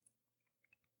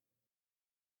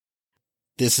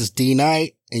This is D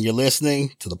Knight, and you're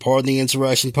listening to the Pardon the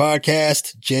Insurrection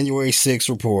podcast, January 6th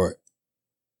report.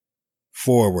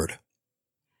 Forward.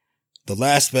 The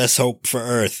last best hope for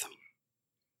Earth.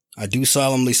 I do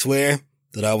solemnly swear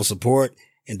that I will support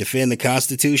and defend the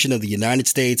Constitution of the United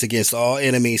States against all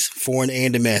enemies, foreign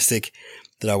and domestic,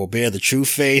 that I will bear the true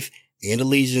faith and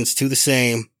allegiance to the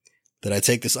same, that I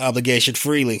take this obligation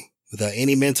freely, without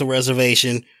any mental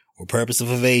reservation or purpose of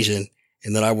evasion,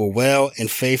 and that I will well and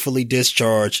faithfully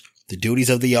discharge the duties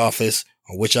of the office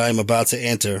on which I am about to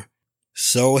enter.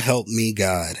 So help me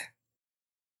God.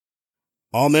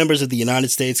 All members of the United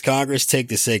States Congress take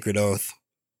this sacred oath.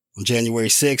 On January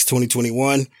 6,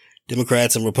 2021,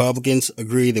 Democrats and Republicans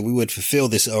agreed that we would fulfill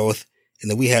this oath and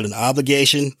that we had an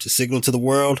obligation to signal to the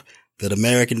world that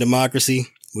American democracy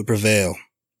would prevail.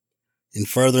 In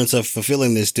furtherance of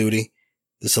fulfilling this duty,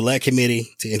 the Select Committee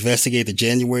to investigate the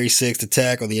January 6th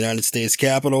attack on the United States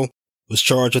Capitol was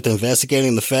charged with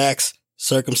investigating the facts,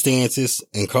 circumstances,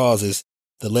 and causes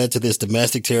that led to this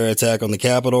domestic terror attack on the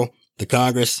Capitol, the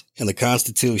Congress, and the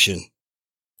Constitution.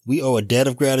 We owe a debt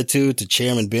of gratitude to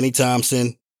Chairman Benny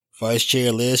Thompson, Vice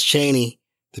Chair Liz Cheney,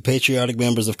 the patriotic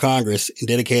members of Congress, and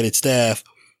dedicated staff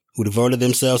who devoted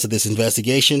themselves to this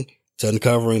investigation, to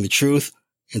uncovering the truth,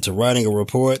 and to writing a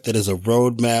report that is a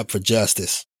roadmap for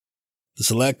justice. The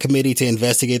Select Committee to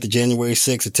investigate the January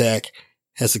 6th attack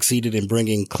has succeeded in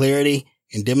bringing clarity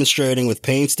and demonstrating with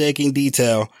painstaking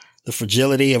detail the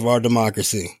fragility of our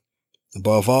democracy.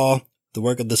 Above all, the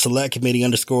work of the Select Committee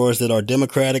underscores that our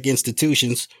democratic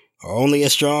institutions are only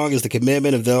as strong as the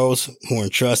commitment of those who are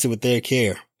entrusted with their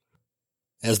care.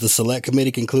 As the Select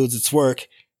Committee concludes its work,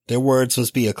 their words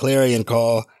must be a clarion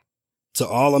call to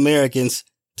all Americans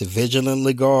to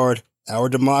vigilantly guard our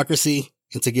democracy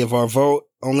and to give our vote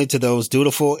only to those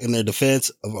dutiful in their defense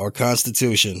of our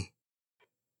Constitution.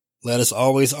 Let us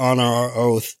always honor our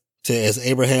oath to, as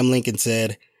Abraham Lincoln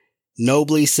said,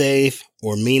 nobly save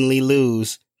or meanly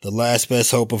lose the last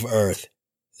best hope of Earth.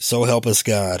 So help us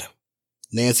God.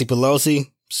 Nancy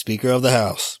Pelosi, Speaker of the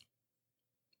House.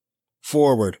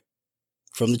 Forward.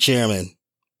 From the Chairman.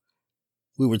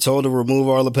 We were told to remove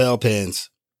our lapel pins.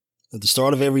 At the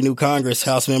start of every new Congress,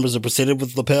 House members are presented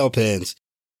with lapel pins.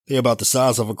 They are about the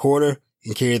size of a quarter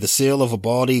and carry the seal of a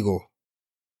bald eagle.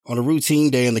 On a routine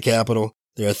day in the Capitol,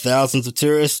 there are thousands of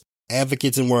tourists,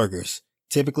 advocates, and workers.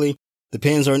 Typically, the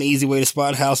pins are an easy way to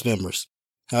spot House members.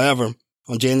 However,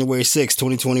 on January 6,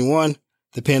 2021,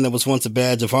 the pin that was once a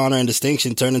badge of honor and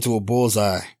distinction turned into a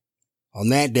bullseye. On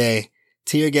that day,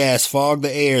 tear gas fogged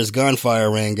the air as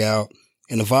gunfire rang out,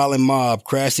 and a violent mob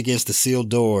crashed against the sealed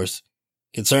doors.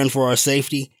 Concerned for our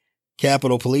safety,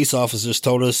 Capitol police officers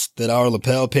told us that our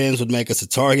lapel pins would make us a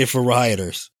target for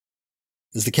rioters.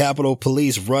 As the Capitol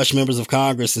Police rushed members of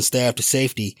Congress and staff to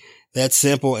safety, that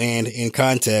simple and, in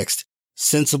context,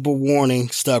 sensible warning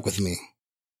stuck with me.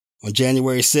 On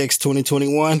January 6,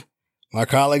 2021, my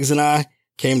colleagues and I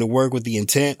came to work with the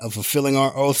intent of fulfilling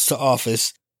our oaths to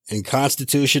office and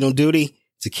constitutional duty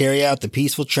to carry out the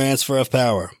peaceful transfer of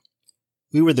power.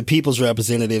 We were the people's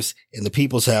representatives in the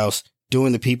people's house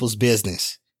doing the people's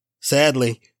business.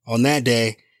 Sadly, on that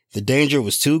day, the danger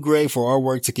was too great for our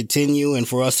work to continue and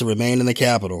for us to remain in the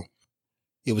Capitol.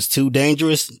 It was too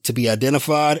dangerous to be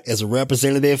identified as a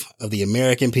representative of the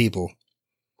American people.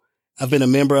 I've been a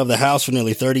member of the House for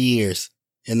nearly 30 years.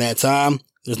 In that time,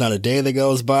 there's not a day that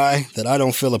goes by that I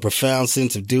don't feel a profound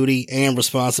sense of duty and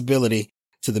responsibility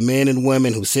to the men and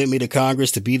women who sent me to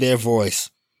Congress to be their voice.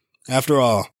 After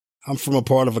all, I'm from a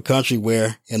part of a country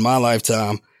where, in my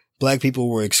lifetime, Black people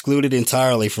were excluded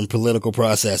entirely from political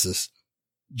processes.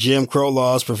 Jim Crow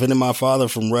laws prevented my father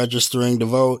from registering to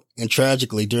vote, and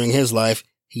tragically, during his life,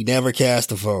 he never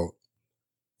cast a vote.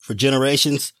 For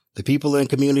generations, the people in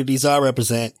communities I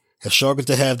represent have struggled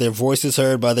to have their voices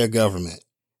heard by their government.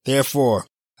 Therefore,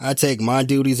 I take my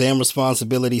duties and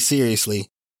responsibilities seriously,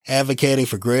 advocating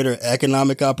for greater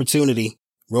economic opportunity,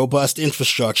 robust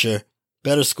infrastructure,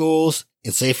 better schools,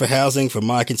 and safer housing for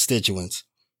my constituents.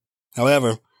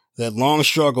 However, that long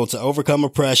struggle to overcome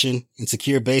oppression and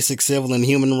secure basic civil and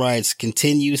human rights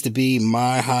continues to be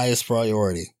my highest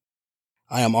priority.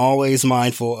 I am always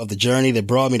mindful of the journey that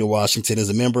brought me to Washington as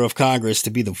a member of Congress to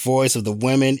be the voice of the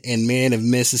women and men of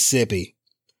Mississippi.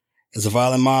 As a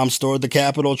violent mob stormed the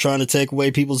Capitol trying to take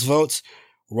away people's votes,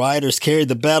 rioters carried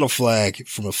the battle flag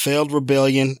from a failed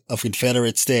rebellion of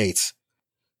Confederate states.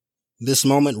 This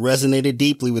moment resonated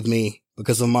deeply with me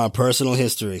because of my personal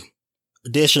history.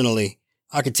 Additionally,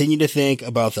 I continue to think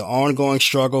about the ongoing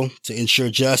struggle to ensure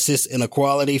justice and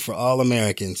equality for all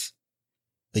Americans.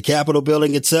 The Capitol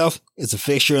building itself is a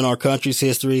fixture in our country's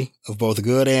history of both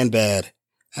good and bad.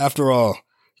 After all,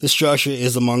 This structure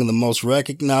is among the most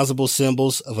recognizable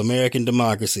symbols of American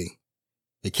democracy.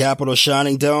 The Capitol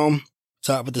shining dome,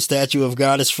 topped with the statue of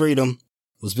Goddess Freedom,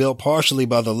 was built partially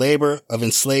by the labor of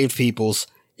enslaved peoples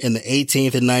in the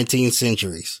 18th and 19th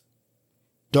centuries.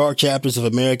 Dark chapters of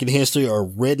American history are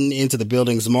written into the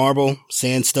building's marble,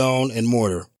 sandstone, and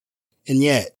mortar. And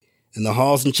yet, in the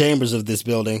halls and chambers of this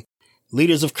building,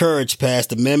 leaders of courage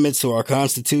passed amendments to our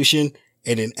Constitution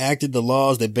and enacted the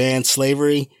laws that banned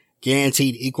slavery,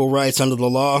 guaranteed equal rights under the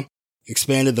law,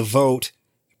 expanded the vote,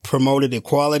 promoted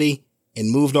equality,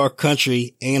 and moved our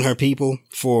country and her people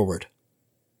forward.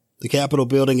 The Capitol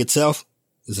building itself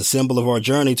is a symbol of our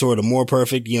journey toward a more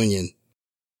perfect union.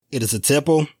 It is a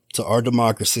temple to our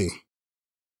democracy.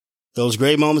 Those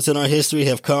great moments in our history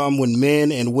have come when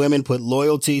men and women put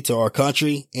loyalty to our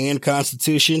country and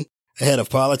Constitution ahead of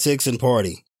politics and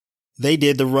party. They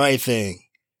did the right thing.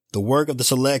 The work of the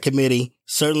Select Committee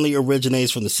certainly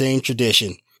originates from the same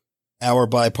tradition. Our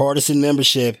bipartisan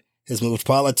membership has moved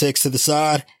politics to the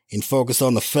side and focused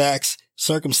on the facts,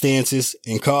 circumstances,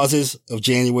 and causes of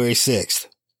January 6th.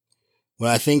 When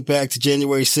I think back to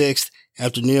January 6th,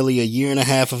 after nearly a year and a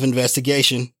half of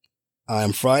investigation, I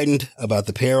am frightened about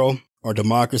the peril our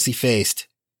democracy faced.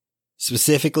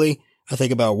 Specifically, I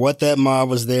think about what that mob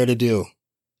was there to do,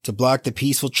 to block the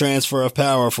peaceful transfer of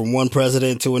power from one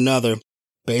president to another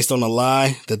based on a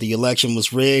lie that the election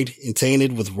was rigged and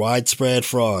tainted with widespread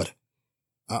fraud.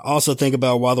 I also think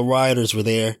about why the rioters were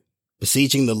there,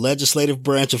 besieging the legislative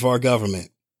branch of our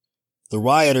government. The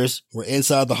rioters were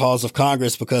inside the halls of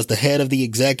Congress because the head of the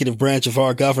executive branch of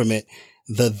our government,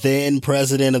 the then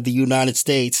President of the United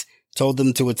States, told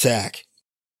them to attack.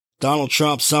 Donald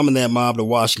Trump summoned that mob to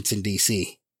Washington,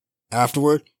 D.C.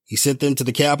 Afterward, he sent them to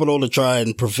the Capitol to try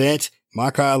and prevent my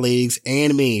colleagues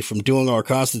and me from doing our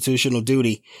constitutional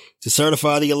duty to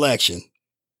certify the election.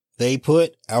 They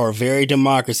put our very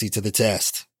democracy to the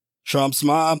test. Trump's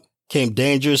mob came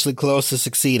dangerously close to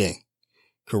succeeding.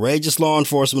 Courageous law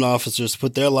enforcement officers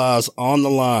put their lives on the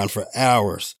line for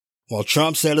hours, while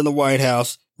Trump sat in the White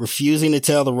House, refusing to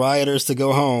tell the rioters to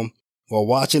go home, while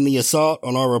watching the assault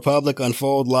on our republic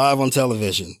unfold live on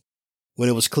television. When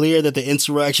it was clear that the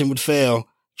insurrection would fail,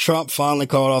 Trump finally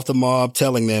called off the mob,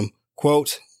 telling them,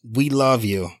 quote, "We love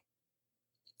you."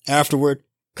 Afterward,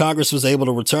 Congress was able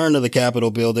to return to the Capitol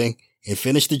building and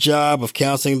finish the job of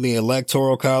counting the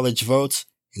Electoral College votes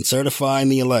and certifying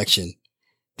the election.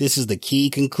 This is the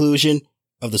key conclusion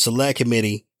of the Select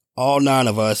Committee, all 9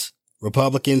 of us,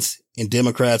 Republicans and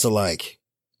Democrats alike.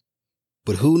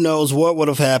 But who knows what would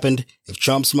have happened if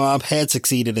Trump's mob had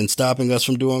succeeded in stopping us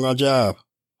from doing our job?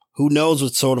 Who knows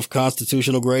what sort of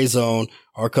constitutional gray zone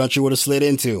our country would have slid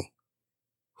into?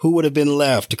 Who would have been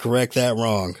left to correct that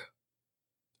wrong?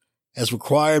 As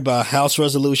required by House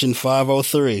Resolution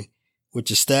 503,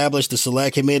 which established the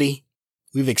Select Committee,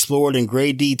 we've explored in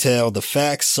great detail the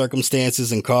facts,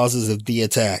 circumstances, and causes of the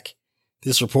attack.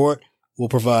 This report will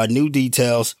provide new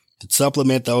details to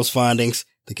supplement those findings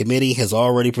the committee has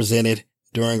already presented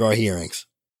during our hearings.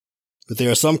 But there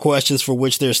are some questions for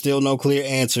which there are still no clear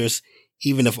answers,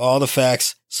 even if all the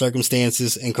facts,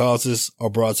 circumstances, and causes are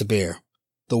brought to bear.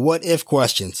 The what-if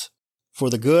questions. For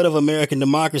the good of American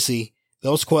democracy,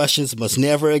 those questions must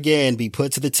never again be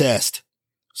put to the test.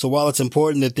 So while it's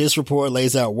important that this report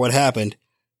lays out what happened,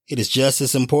 it is just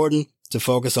as important to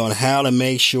focus on how to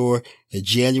make sure that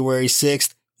January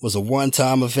 6th was a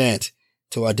one-time event,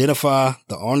 to identify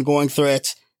the ongoing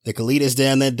threats that could lead us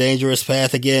down that dangerous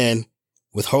path again,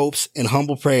 with hopes and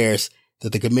humble prayers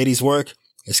that the committee's work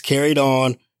is carried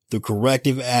on through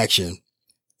corrective action.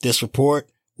 This report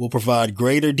will provide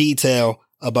greater detail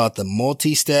about the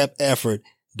multi-step effort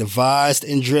devised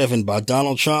and driven by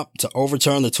Donald Trump to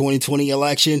overturn the 2020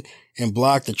 election and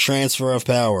block the transfer of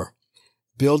power.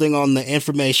 Building on the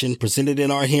information presented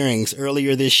in our hearings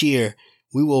earlier this year,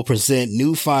 we will present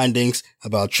new findings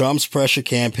about Trump's pressure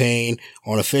campaign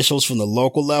on officials from the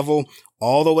local level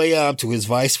all the way up to his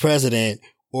vice president,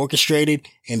 orchestrated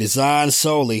and designed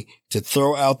solely to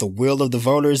throw out the will of the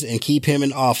voters and keep him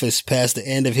in office past the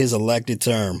end of his elected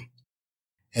term.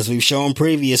 As we've shown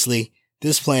previously,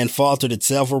 this plan faltered at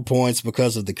several points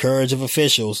because of the courage of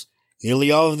officials, nearly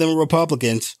all of them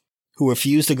Republicans, who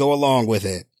refused to go along with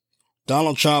it.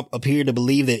 Donald Trump appeared to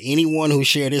believe that anyone who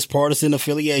shared his partisan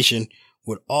affiliation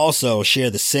would also share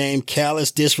the same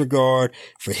callous disregard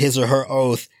for his or her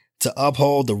oath to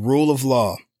uphold the rule of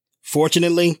law.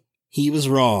 Fortunately, he was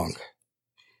wrong.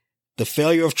 The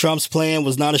failure of Trump's plan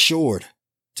was not assured.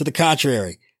 To the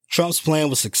contrary, Trump's plan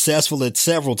was successful at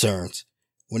several turns.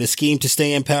 When his scheme to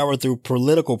stay in power through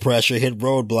political pressure hit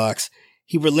roadblocks,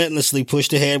 he relentlessly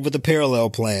pushed ahead with a parallel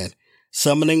plan,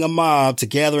 summoning a mob to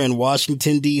gather in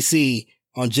Washington, D.C.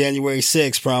 on January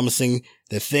 6, promising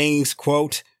that things,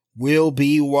 quote, will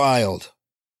be wild.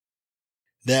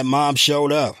 That mob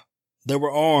showed up. They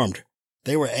were armed.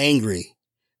 They were angry.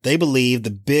 They believed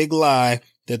the big lie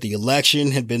that the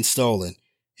election had been stolen.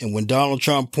 And when Donald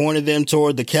Trump pointed them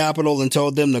toward the Capitol and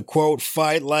told them to, quote,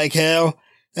 fight like hell,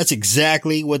 that's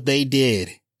exactly what they did.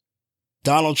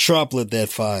 Donald Trump lit that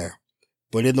fire.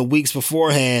 But in the weeks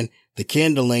beforehand, the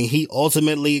kindling he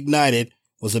ultimately ignited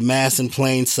was amassed in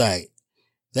plain sight.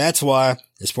 That's why,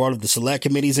 as part of the Select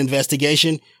Committee's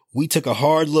investigation, we took a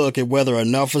hard look at whether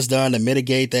enough was done to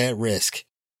mitigate that risk.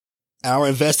 Our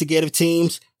investigative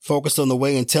teams focused on the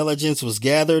way intelligence was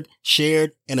gathered,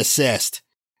 shared, and assessed.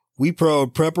 We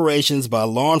probed preparations by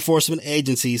law enforcement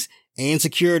agencies and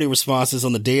security responses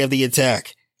on the day of the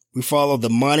attack. We followed the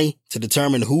money to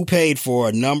determine who paid for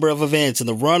a number of events in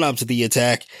the run-up to the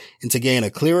attack and to gain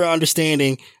a clearer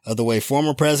understanding of the way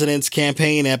former president's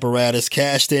campaign apparatus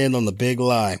cashed in on the big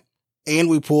lie. And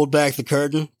we pulled back the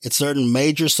curtain at certain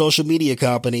major social media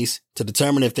companies to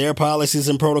determine if their policies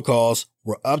and protocols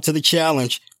were up to the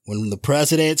challenge when the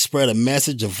president spread a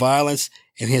message of violence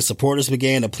and his supporters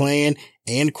began to plan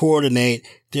and coordinate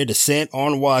their descent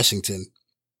on Washington.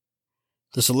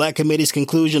 The Select Committee's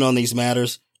conclusion on these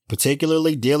matters,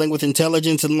 particularly dealing with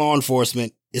intelligence and law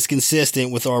enforcement, is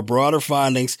consistent with our broader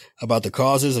findings about the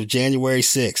causes of January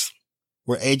 6th.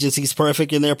 Were agencies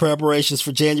perfect in their preparations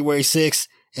for January 6th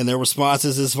and their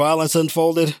responses as violence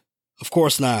unfolded? Of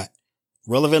course not.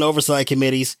 Relevant oversight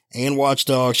committees and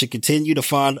watchdogs should continue to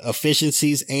find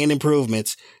efficiencies and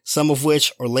improvements, some of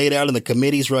which are laid out in the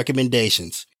committee's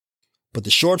recommendations. But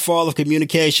the shortfall of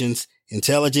communications,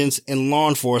 intelligence, and law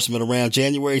enforcement around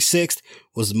January 6th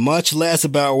was much less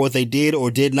about what they did or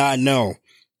did not know.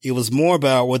 It was more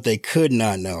about what they could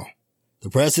not know. The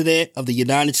President of the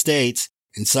United States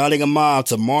inciting a mob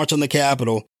to march on the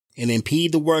Capitol and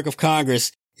impede the work of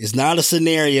Congress is not a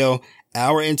scenario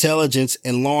our intelligence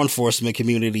and law enforcement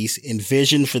communities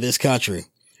envisioned for this country.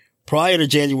 Prior to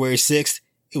January 6th,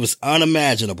 it was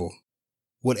unimaginable.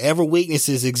 Whatever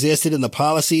weaknesses existed in the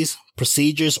policies,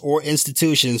 procedures, or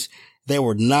institutions, they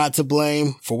were not to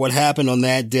blame for what happened on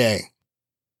that day.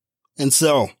 And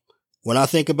so, when I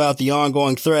think about the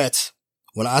ongoing threats,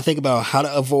 when I think about how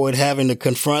to avoid having to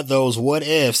confront those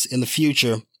what-ifs in the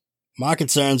future, my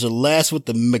concerns are less with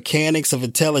the mechanics of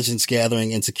intelligence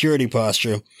gathering and security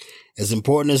posture, as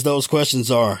important as those questions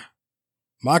are.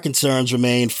 My concerns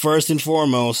remain first and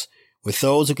foremost with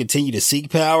those who continue to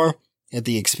seek power at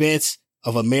the expense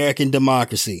of American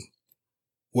democracy.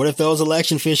 What if those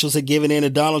election officials had given in to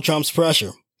Donald Trump's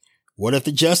pressure? What if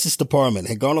the Justice Department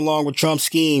had gone along with Trump's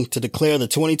scheme to declare the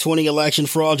 2020 election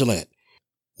fraudulent?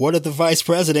 What if the vice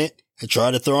president had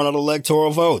tried to throw out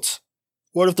electoral votes?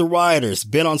 What if the rioters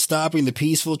bent on stopping the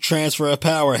peaceful transfer of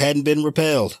power hadn't been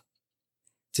repelled?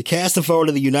 To cast a vote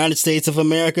in the United States of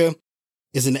America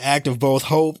is an act of both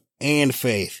hope and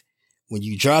faith. When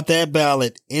you drop that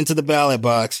ballot into the ballot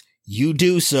box, you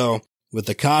do so with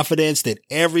the confidence that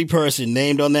every person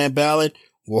named on that ballot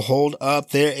will hold up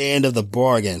their end of the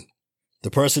bargain.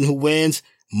 The person who wins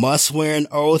must swear an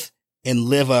oath and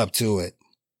live up to it.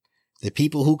 The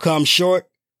people who come short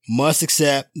must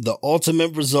accept the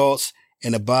ultimate results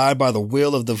and abide by the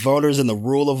will of the voters and the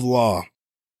rule of law.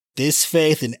 This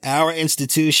faith in our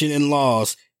institution and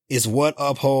laws is what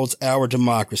upholds our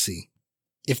democracy.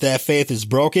 If that faith is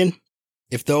broken,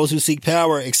 if those who seek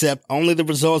power accept only the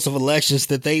results of elections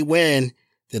that they win,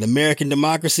 then American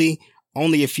democracy,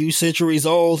 only a few centuries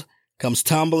old, comes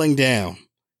tumbling down.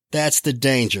 That's the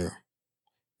danger.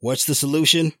 What's the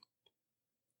solution?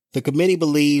 The committee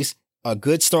believes a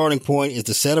good starting point is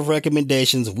the set of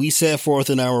recommendations we set forth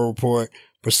in our report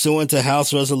pursuant to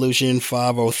House Resolution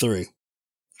 503.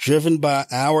 Driven by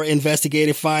our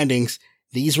investigative findings,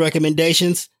 these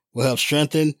recommendations will help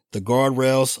strengthen the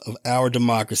guardrails of our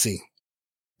democracy.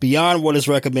 Beyond what is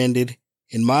recommended,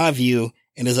 in my view,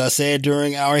 and as I said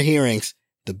during our hearings,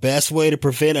 the best way to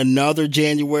prevent another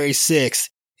January 6th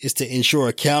is to ensure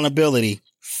accountability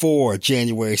for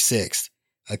January 6th.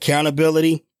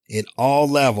 Accountability at all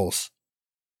levels.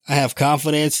 I have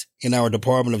confidence in our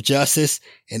Department of Justice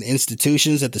and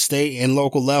institutions at the state and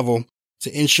local level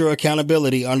to ensure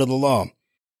accountability under the law.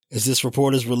 As this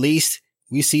report is released,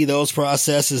 we see those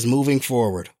processes moving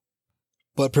forward.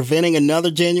 But preventing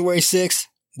another January 6th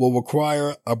will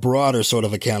require a broader sort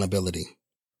of accountability.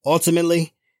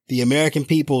 Ultimately, the American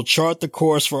people chart the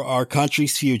course for our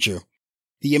country's future.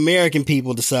 The American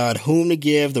people decide whom to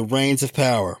give the reins of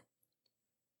power.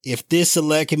 If this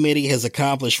select committee has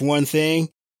accomplished one thing,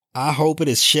 I hope it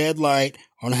has shed light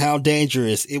on how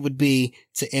dangerous it would be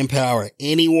to empower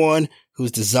anyone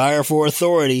whose desire for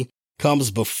authority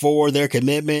comes before their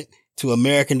commitment to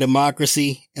American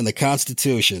democracy and the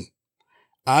Constitution.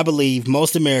 I believe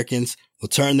most Americans will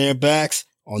turn their backs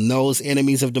on those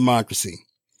enemies of democracy.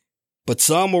 But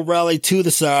some will rally to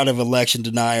the side of election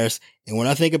deniers, and when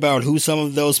I think about who some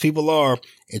of those people are,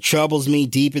 it troubles me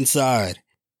deep inside.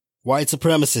 White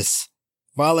supremacists,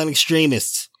 violent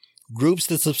extremists, groups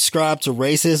that subscribe to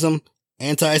racism,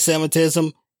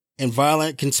 anti-Semitism, and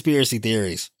violent conspiracy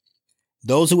theories.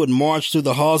 Those who would march through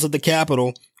the halls of the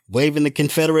Capitol waving the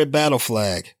Confederate battle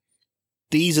flag.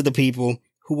 These are the people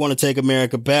who want to take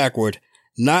America backward,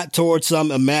 not toward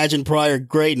some imagined prior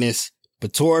greatness,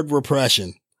 but toward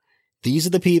repression. These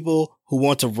are the people who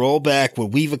want to roll back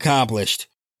what we've accomplished.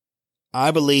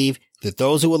 I believe that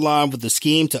those who align with the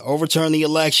scheme to overturn the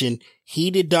election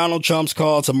heeded Donald Trump's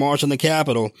call to march on the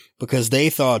Capitol because they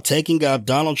thought taking up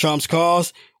Donald Trump's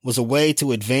cause was a way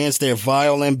to advance their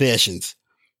vile ambitions.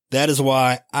 That is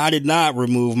why I did not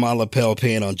remove my lapel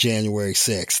pin on January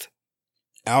 6th.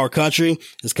 Our country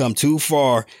has come too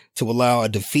far to allow a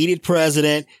defeated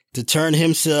president to turn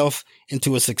himself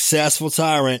into a successful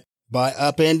tyrant by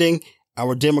upending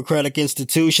our democratic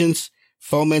institutions,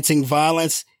 fomenting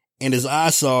violence, and as I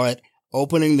saw it,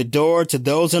 opening the door to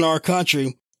those in our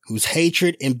country whose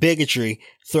hatred and bigotry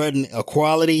threaten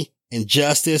equality and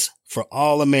justice for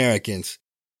all Americans.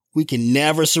 We can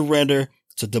never surrender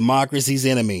to democracy's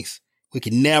enemies. We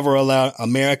can never allow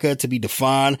America to be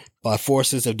defined by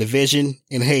forces of division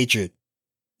and hatred.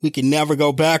 We can never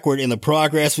go backward in the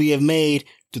progress we have made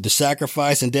through the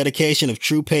sacrifice and dedication of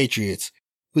true patriots.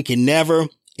 We can never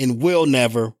and will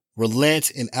never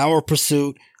relent in our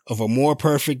pursuit of a more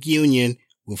perfect union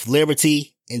with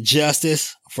liberty and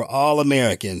justice for all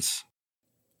Americans.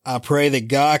 I pray that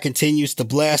God continues to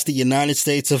bless the United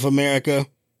States of America.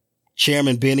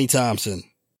 Chairman Benny Thompson.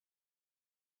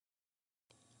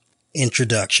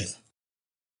 Introduction.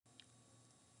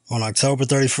 On October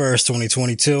 31st,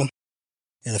 2022,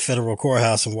 in a federal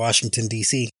courthouse in Washington,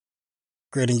 D.C.,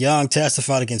 Gordon Young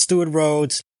testified against Stewart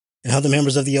Rhodes and other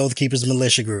members of the Oath Keepers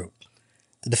militia group.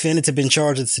 The defendants have been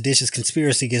charged with seditious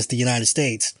conspiracy against the United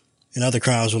States and other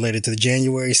crimes related to the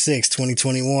January 6,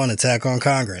 2021 attack on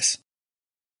Congress.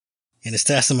 In his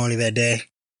testimony that day,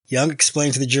 Young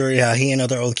explained to the jury how he and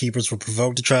other Oath Keepers were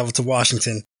provoked to travel to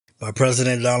Washington by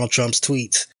President Donald Trump's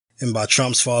tweets and by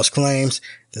Trump's false claims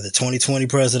that the 2020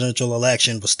 presidential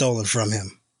election was stolen from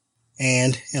him.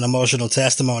 And, in emotional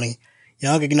testimony,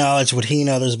 Young acknowledged what he and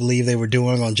others believed they were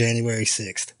doing on January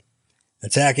 6th,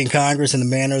 attacking Congress in the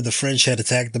manner the French had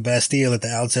attacked the Bastille at the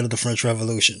outset of the French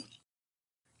Revolution.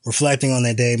 Reflecting on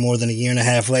that day more than a year and a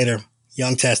half later,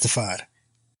 Young testified.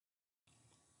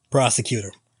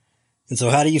 Prosecutor: And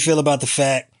so how do you feel about the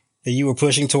fact that you were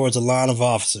pushing towards a line of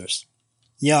officers?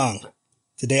 Young: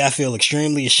 Today I feel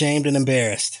extremely ashamed and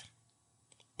embarrassed.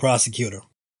 Prosecutor: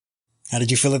 How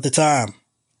did you feel at the time?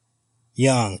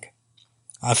 Young: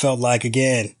 I felt like,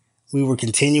 again, we were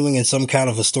continuing in some kind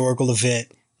of historical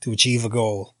event to achieve a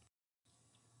goal.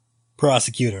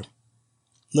 Prosecutor: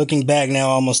 Looking back now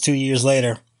almost 2 years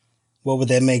later, what would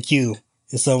that make you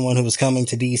as someone who was coming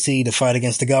to D.C. to fight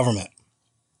against the government?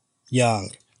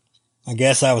 Young: I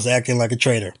guess I was acting like a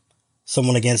traitor,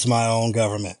 someone against my own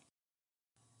government.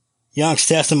 Young's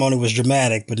testimony was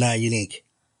dramatic but not unique.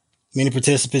 Many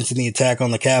participants in the attack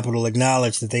on the Capitol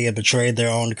acknowledged that they had betrayed their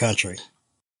own country.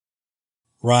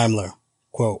 Reimler,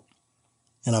 quote,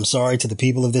 And I'm sorry to the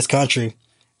people of this country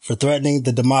for threatening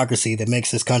the democracy that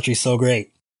makes this country so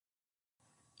great.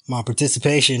 My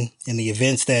participation in the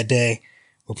events that day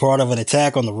were part of an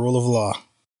attack on the rule of law.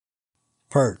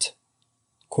 Pert,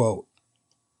 quote,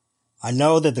 I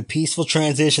know that the peaceful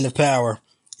transition of power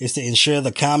is to ensure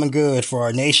the common good for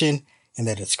our nation and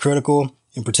that it's critical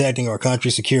in protecting our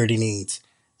country's security needs.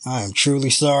 I am truly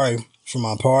sorry for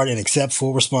my part and accept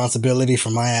full responsibility for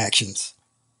my actions.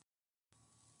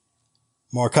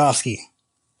 Markovsky,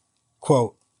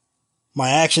 quote, My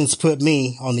actions put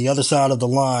me on the other side of the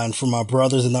line from my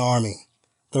brothers in the Army,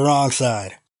 the wrong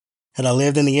side. Had I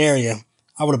lived in the area,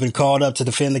 I would have been called up to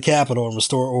defend the Capitol and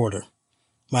restore order.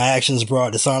 My actions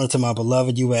brought dishonor to my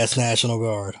beloved U.S. National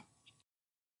Guard.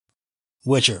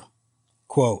 Witcher,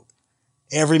 quote,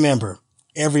 Every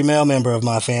male member of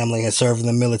my family has served in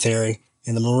the military,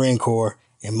 in the Marine Corps,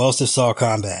 and most have saw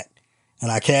combat.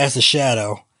 And I cast a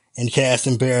shadow and cast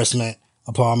embarrassment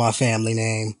upon my family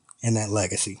name and that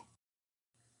legacy.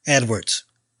 Edwards,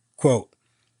 quote,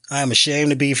 I am ashamed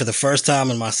to be for the first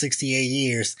time in my 68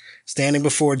 years standing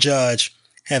before a judge,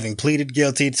 having pleaded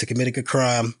guilty to committing a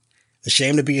crime,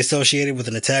 ashamed to be associated with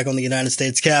an attack on the United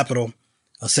States Capitol,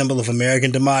 a symbol of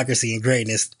American democracy and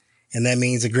greatness, and that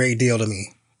means a great deal to me.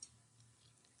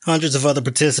 Hundreds of other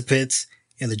participants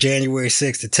in the January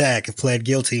 6th attack have pled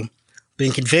guilty,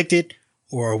 been convicted,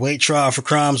 or await trial for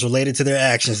crimes related to their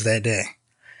actions that day.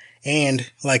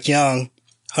 And, like Young,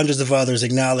 hundreds of others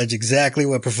acknowledge exactly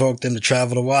what provoked them to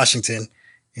travel to Washington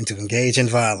and to engage in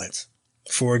violence.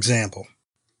 For example,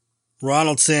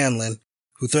 Ronald Sandlin,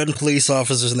 who threatened police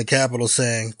officers in the Capitol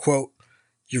saying, quote,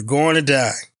 "You're going to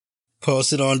die,"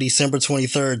 posted on December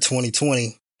 23rd,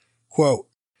 2020, quote,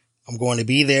 "I'm going to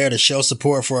be there to show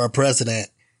support for our president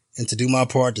and to do my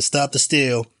part to stop the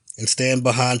steal and stand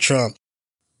behind Trump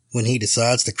when he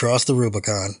decides to cross the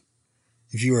Rubicon.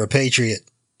 If you are a patriot,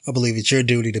 I believe it's your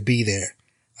duty to be there.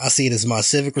 I see it as my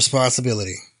civic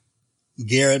responsibility."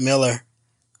 Garrett Miller,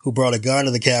 who brought a gun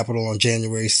to the Capitol on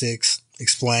January 6,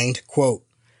 explained, quote,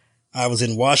 "I was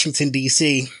in Washington,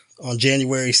 D.C. on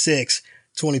January 6,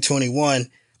 2021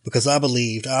 because I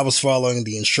believed I was following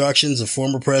the instructions of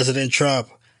former President Trump,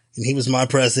 and he was my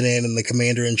president and the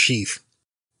commander-in-chief.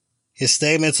 His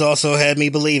statements also had me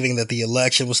believing that the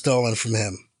election was stolen from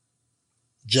him."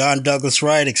 John Douglas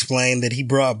Wright explained that he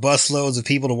brought busloads of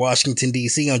people to Washington,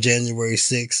 D.C. on January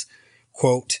 6,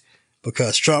 quote,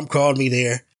 "because Trump called me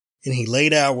there and he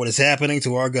laid out what is happening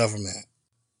to our government."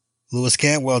 Lewis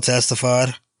Cantwell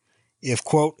testified, "If,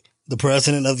 quote, the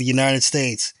President of the United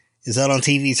States is out on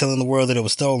TV telling the world that it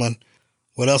was stolen,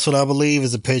 what else would I believe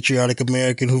as a patriotic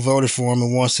American who voted for him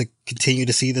and wants to continue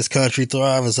to see this country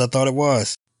thrive as I thought it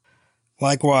was?"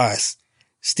 Likewise,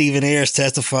 Stephen Ayers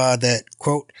testified that,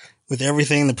 quote, "with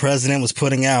everything the president was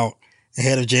putting out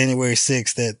ahead of January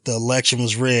 6th that the election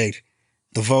was rigged,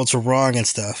 the votes were wrong and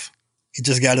stuff, it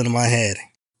just got into my head.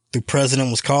 The president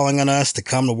was calling on us to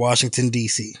come to Washington,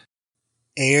 D.C.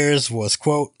 Ayers was,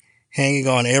 quote, "hanging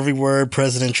on every word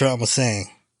President Trump was saying."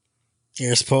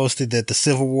 Ayers posted that the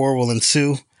Civil War will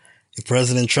ensue if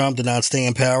President Trump did not stay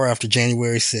in power after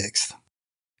January 6th.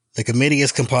 The committee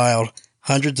has compiled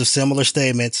hundreds of similar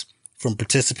statements from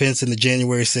participants in the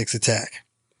January 6th attack.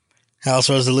 House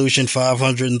Resolution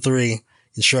 503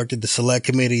 instructed the Select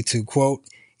Committee to, quote,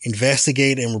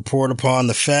 "investigate and report upon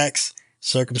the facts,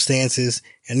 circumstances,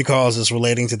 and causes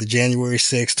relating to the January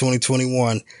 6,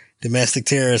 2021 domestic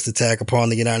terrorist attack upon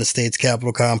the United States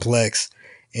Capitol complex,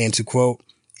 and to, quote,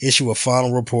 issue a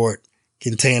final report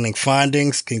containing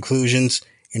findings, conclusions,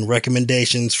 and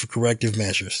recommendations for corrective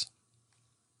measures."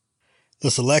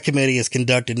 The Select Committee has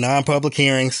conducted non-public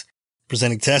hearings,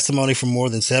 presenting testimony from more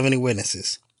than 70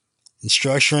 witnesses. In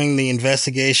structuring the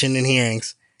investigation and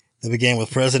hearings, they began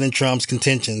with President Trump's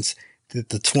contentions that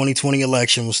the 2020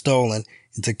 election was stolen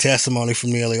and took testimony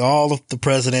from nearly all of the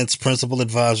president's principal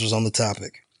advisors on the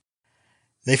topic.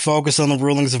 They focused on the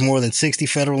rulings of more than 60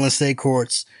 federal and state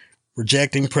courts,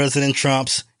 rejecting President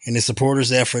Trump's and his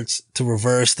supporters' efforts to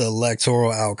reverse the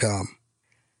electoral outcome.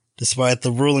 Despite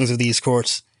the rulings of these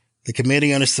courts, the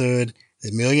committee understood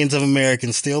that millions of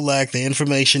Americans still lack the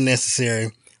information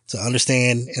necessary to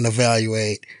understand and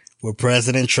evaluate what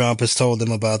President Trump has told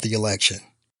them about the election.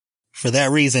 For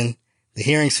that reason, the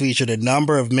hearings featured a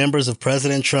number of members of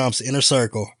President Trump's inner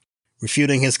circle,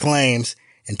 refuting his claims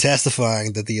and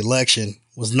testifying that the election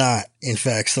was not, in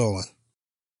fact, stolen.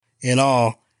 In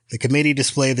all, the committee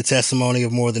displayed the testimony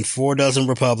of more than 4 dozen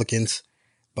Republicans,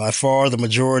 by far the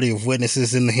majority of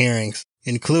witnesses in the hearings,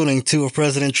 including 2 of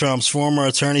President Trump's former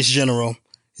attorneys general,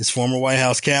 his former White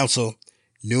House counsel,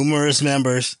 numerous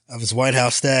members of his White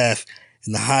House staff,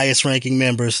 and the highest-ranking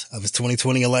members of his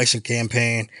 2020 election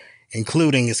campaign,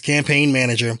 including his campaign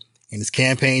manager and his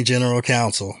campaign general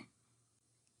counsel.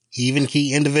 Even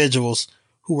key individuals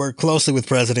who worked closely with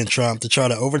President Trump to try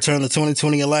to overturn the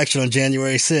 2020 election on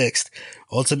January 6th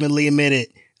ultimately admitted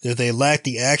that they lacked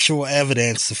the actual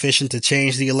evidence sufficient to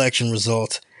change the election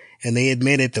result, and they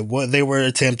admitted that what they were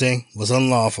attempting was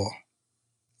unlawful.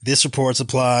 This report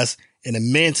supplies an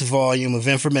immense volume of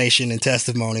information and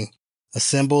testimony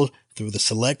assembled through the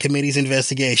Select Committee's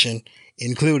investigation,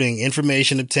 including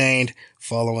information obtained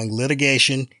following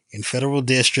litigation in federal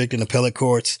district and appellate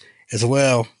courts, as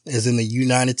well as in the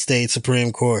United States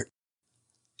Supreme Court.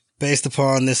 Based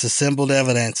upon this assembled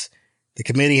evidence, the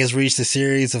committee has reached a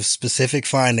series of specific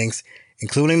findings,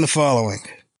 including the following.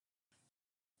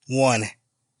 1.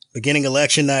 Beginning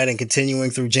election night and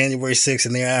continuing through January 6th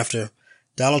and thereafter,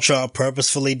 Donald Trump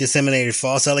purposefully disseminated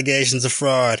false allegations of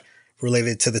fraud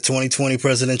related to the 2020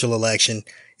 presidential election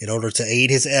in order to aid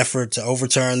his effort to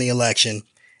overturn the election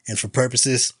and for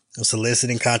purposes of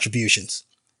soliciting contributions.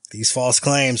 These false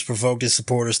claims provoked his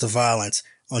supporters to violence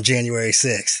on January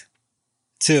 6th.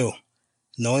 2.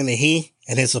 Knowing that he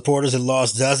and his supporters had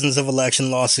lost dozens of election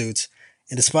lawsuits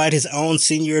And despite his own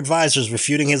senior advisors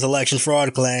refuting his election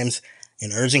fraud claims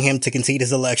and urging him to concede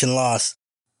his election loss,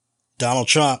 Donald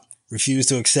Trump refused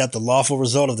to accept the lawful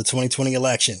result of the 2020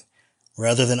 election,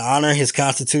 rather than honor his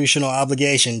constitutional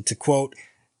obligation to, quote,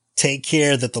 take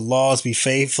care that the laws be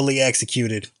faithfully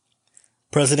executed.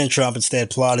 President Trump instead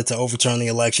plotted to overturn the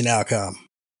election outcome.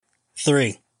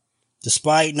 3.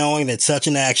 Despite knowing that such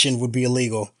an action would be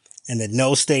illegal and that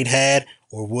no state had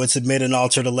or would submit an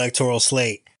altered electoral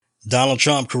slate, Donald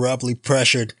Trump corruptly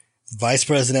pressured Vice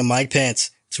President Mike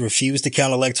Pence to refuse to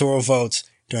count electoral votes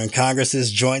during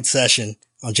Congress's joint session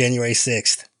on January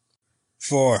 6th.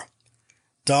 4.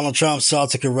 Donald Trump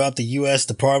sought to corrupt the U.S.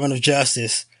 Department of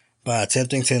Justice by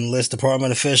attempting to enlist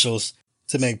department officials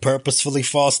to make purposefully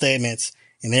false statements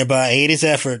and thereby aid his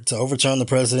effort to overturn the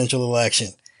presidential election.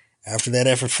 After that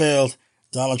effort failed,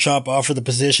 Donald Trump offered the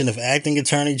position of acting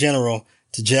attorney general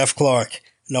to Jeff Clark,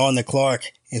 knowing that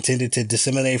Clark intended to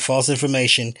disseminate false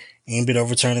information aimed at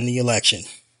overturning the election.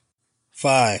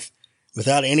 5.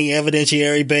 Without any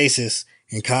evidentiary basis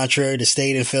and contrary to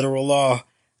state and federal law,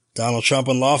 Donald Trump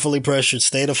unlawfully pressured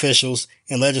state officials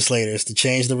and legislators to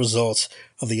change the results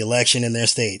of the election in their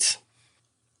states.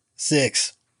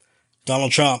 6.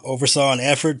 Donald Trump oversaw an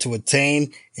effort to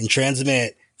obtain and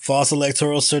transmit false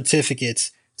electoral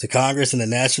certificates to Congress and the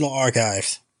National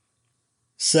Archives.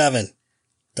 7.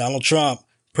 Donald Trump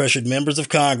pressured members of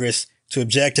Congress to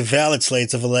object to valid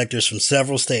slates of electors from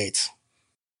several states.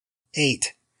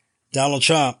 8. Donald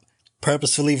Trump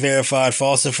purposefully verified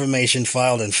false information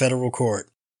filed in federal court.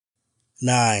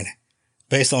 9.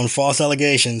 Based on false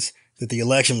allegations that the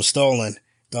election was stolen,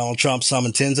 Donald Trump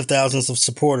summoned tens of thousands of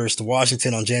supporters to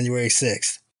Washington on January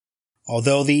 6th.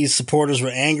 Although these supporters were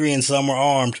angry and some were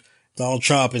armed, Donald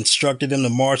Trump instructed them to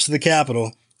march to the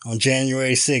Capitol on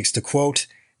January 6th to, quote,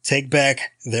 take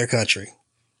back their country.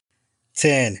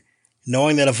 10.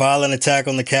 Knowing that a violent attack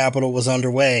on the Capitol was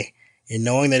underway, and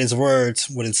knowing that his words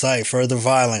would incite further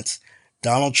violence,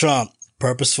 Donald Trump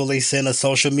purposefully sent a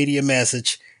social media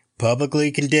message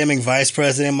publicly condemning Vice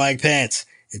President Mike Pence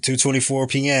at 2:24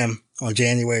 p.m. on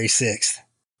January 6th.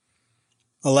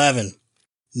 11.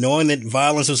 Knowing that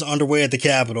violence was underway at the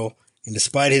Capitol, and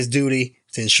despite his duty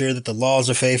to ensure that the laws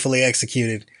are faithfully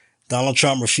executed, Donald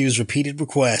Trump refused repeated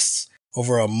requests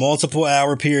over a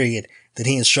multiple-hour period that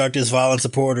he instructed his violent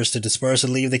supporters to disperse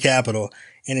and leave the Capitol,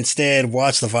 and instead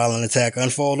watch the violent attack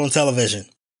unfold on television.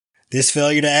 This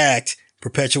failure to act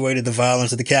perpetuated the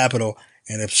violence at the Capitol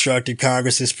and obstructed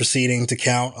Congress's proceeding to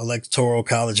count electoral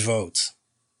college votes.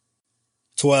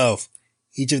 12.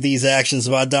 Each of these actions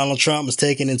by Donald Trump was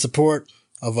taken in support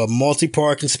of a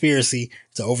multi-part conspiracy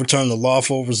to overturn the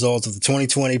lawful results of the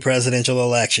 2020 presidential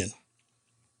election.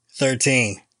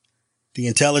 13. The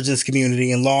intelligence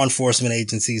community and law enforcement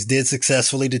agencies did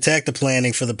successfully detect the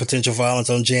planning for the potential violence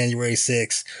on January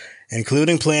 6,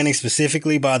 including planning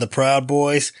specifically by the Proud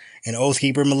Boys and Oath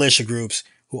Keeper militia groups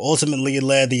who ultimately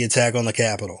led the attack on the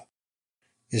Capitol.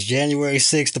 As January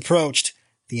 6th approached,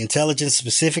 the intelligence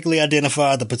specifically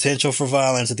identified the potential for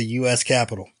violence at the U.S.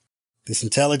 Capitol. This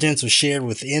intelligence was shared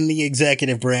within the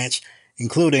executive branch,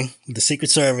 including with the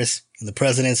Secret Service and the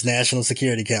President's National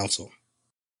Security Council.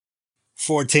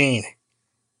 14.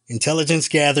 Intelligence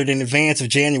gathered in advance of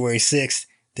January 6th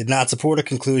did not support a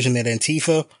conclusion that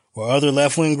Antifa or other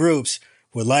left-wing groups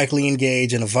would likely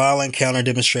engage in a violent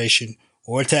counter-demonstration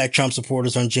or attack Trump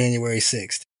supporters on January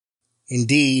 6th.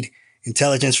 Indeed,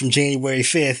 intelligence from January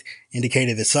 5th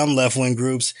indicated that some left-wing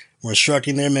groups were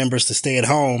instructing their members to stay at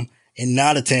home and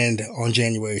not attend on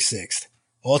January 6th.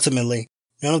 Ultimately,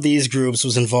 none of these groups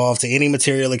was involved to any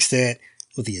material extent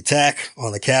with the attack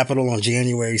on the Capitol on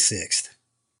January 6th.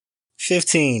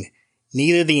 15.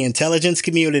 Neither the intelligence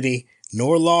community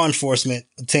nor law enforcement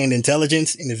obtained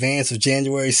intelligence in advance of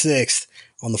January 6th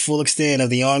on the full extent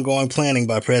of the ongoing planning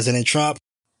by President Trump,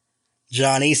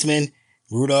 John Eastman,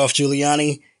 Rudolph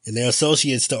Giuliani, and their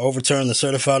associates to overturn the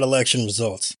certified election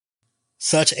results.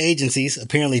 Such agencies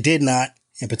apparently did not,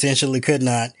 and potentially could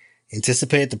not,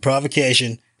 anticipate the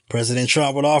provocation President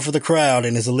Trump would offer the crowd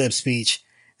in his ellipse speech,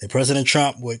 that President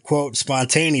Trump would, quote,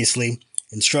 spontaneously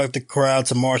instruct the crowd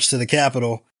to march to the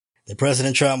Capitol, that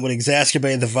President Trump would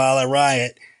exacerbate the violent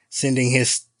riot, sending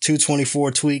his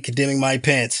 2:24 tweet condemning Mike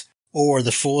Pence, or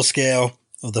the full scale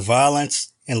of the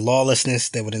violence and lawlessness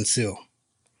that would ensue.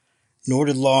 Nor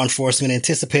did law enforcement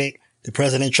anticipate that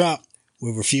President Trump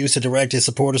would refuse to direct his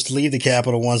supporters to leave the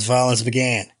Capitol once violence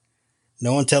began.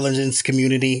 No intelligence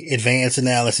community advanced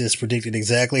analysis predicted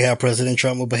exactly how President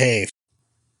Trump would behave.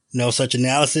 No such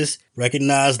analysis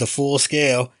recognized the full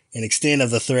scale and extent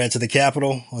of the threat to the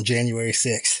Capitol on January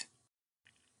 6th.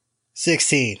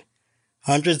 16.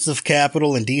 Hundreds of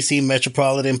Capitol and D.C.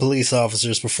 Metropolitan Police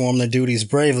officers performed their duties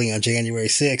bravely on January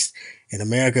 6th, and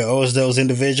America owes those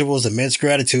individuals immense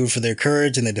gratitude for their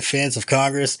courage in the defense of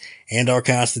Congress and our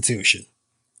Constitution.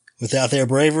 Without their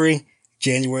bravery,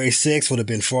 January 6th would have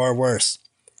been far worse.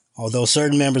 Although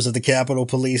certain members of the Capitol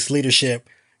Police leadership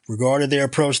regarded their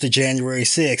approach to January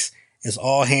 6th as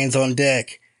all hands on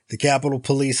deck, the Capitol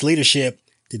Police leadership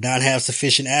did not have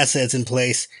sufficient assets in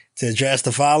place to address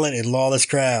the violent and lawless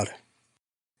crowd.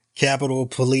 Capitol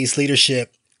Police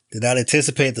leadership did not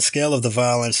anticipate the scale of the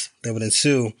violence that would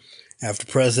ensue after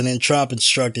President Trump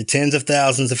instructed tens of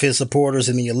thousands of his supporters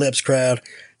in the Ellipse crowd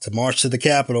to march to the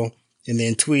Capitol and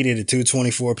then tweeted at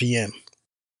 2:24 p.m.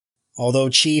 Although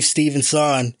Chief Stephen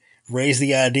Son raised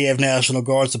the idea of National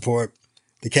Guard support,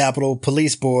 the Capitol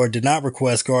Police Board did not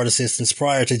request Guard assistance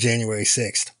prior to January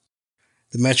 6th.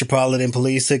 The Metropolitan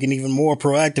Police took an even more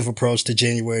proactive approach to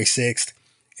January 6th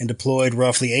and deployed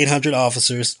roughly 800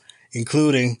 officers,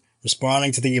 including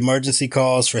responding to the emergency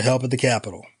calls for help at the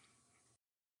Capitol.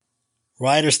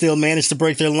 Rioters still managed to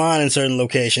break their line in certain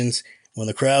locations when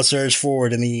the crowd surged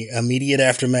forward in the immediate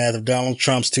aftermath of Donald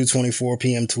Trump's 2:24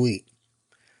 p.m. tweet.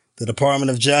 The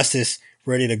Department of Justice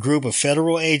readied a group of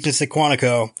federal agents at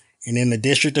Quantico and in the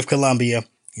District of Columbia,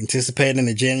 anticipating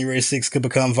that January 6th could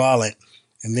become violent,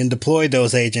 and then deployed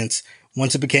those agents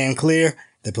once it became clear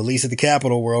that police at the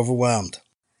Capitol were overwhelmed.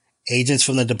 Agents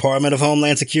from the Department of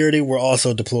Homeland Security were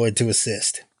also deployed to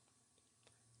assist.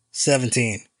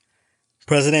 17.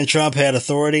 President Trump had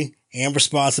authority and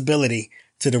responsibility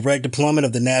to direct deployment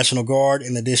of the National Guard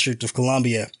in the District of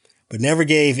Columbia, but never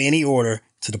gave any order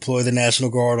to deploy the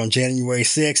National Guard on January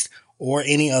 6th or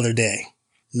any other day,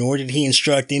 nor did he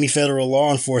instruct any federal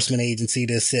law enforcement agency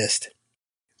to assist.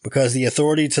 Because the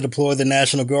authority to deploy the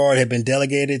National Guard had been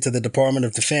delegated to the Department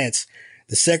of Defense,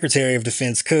 the Secretary of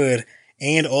Defense could,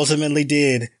 and ultimately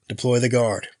did, deploy the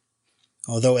Guard.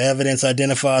 Although evidence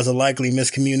identifies a likely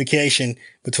miscommunication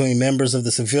between members of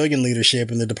the civilian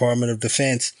leadership in the Department of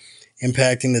Defense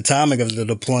impacting the timing of the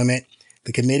deployment,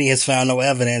 the committee has found no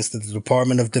evidence that the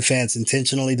Department of Defense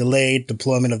intentionally delayed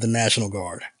deployment of the National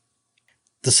Guard.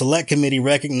 The Select Committee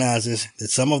recognizes that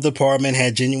some of the department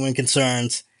had genuine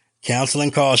concerns,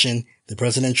 counseling caution that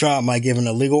President Trump might give an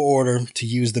illegal order to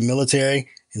use the military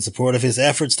in support of his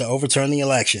efforts to overturn the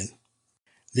election.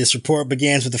 This report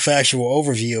begins with a factual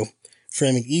overview,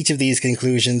 framing each of these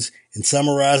conclusions and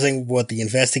summarizing what the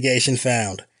investigation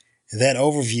found. That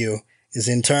overview is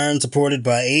in turn supported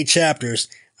by 8 chapters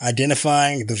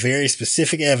identifying the very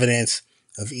specific evidence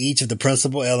of each of the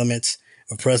principal elements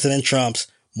of President Trump's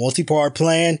multi-part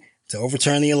plan to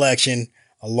overturn the election,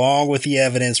 along with the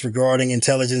evidence regarding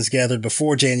intelligence gathered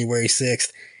before January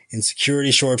 6th and security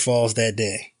shortfalls that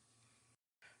day.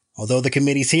 Although the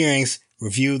committee's hearings were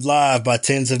viewed live by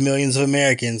tens of millions of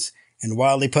Americans and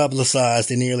widely publicized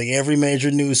in nearly every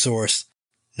major news source,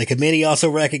 the committee also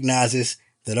recognizes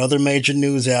that other major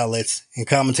news outlets and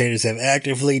commentators have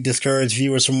actively discouraged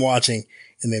viewers from watching,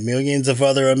 and that millions of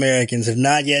other Americans have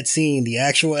not yet seen the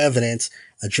actual evidence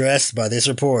addressed by this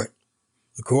report.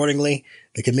 Accordingly,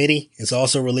 the committee is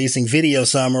also releasing video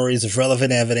summaries of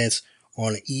relevant evidence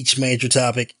on each major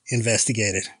topic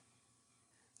investigated.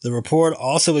 The report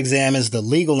also examines the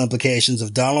legal implications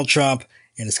of Donald Trump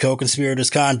and his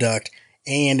co-conspirators' conduct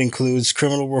and includes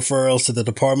criminal referrals to the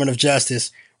Department of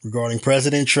Justice regarding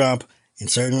President Trump and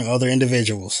certain other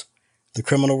individuals. The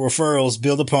criminal referrals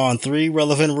build upon 3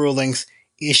 relevant rulings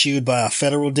issued by a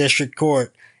federal district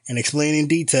court and explain in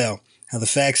detail how the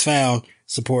facts found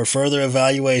support further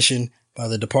evaluation by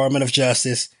the Department of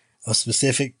Justice of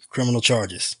specific criminal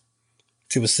charges.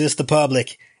 To assist the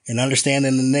public in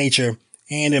understanding the nature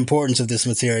and importance of this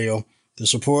material,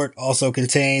 this report also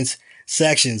contains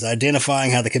sections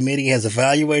identifying how the committee has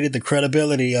evaluated the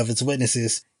credibility of its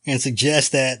witnesses and suggests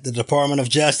that the Department of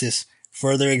Justice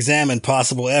further examine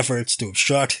possible efforts to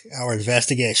obstruct our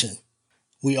investigation.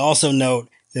 We also note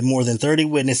that more than 30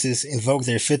 witnesses invoked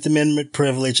their Fifth Amendment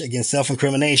privilege against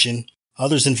self-incrimination.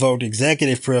 Others invoked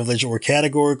executive privilege or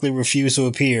categorically refused to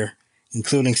appear,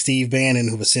 including Steve Bannon,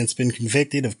 who has since been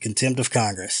convicted of contempt of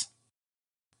Congress.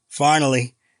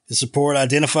 Finally, this report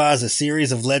identifies a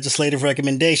series of legislative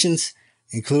recommendations,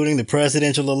 including the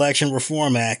Presidential Election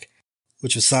Reform Act,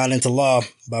 which was signed into law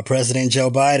by President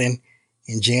Joe Biden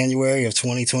in January of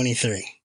 2023.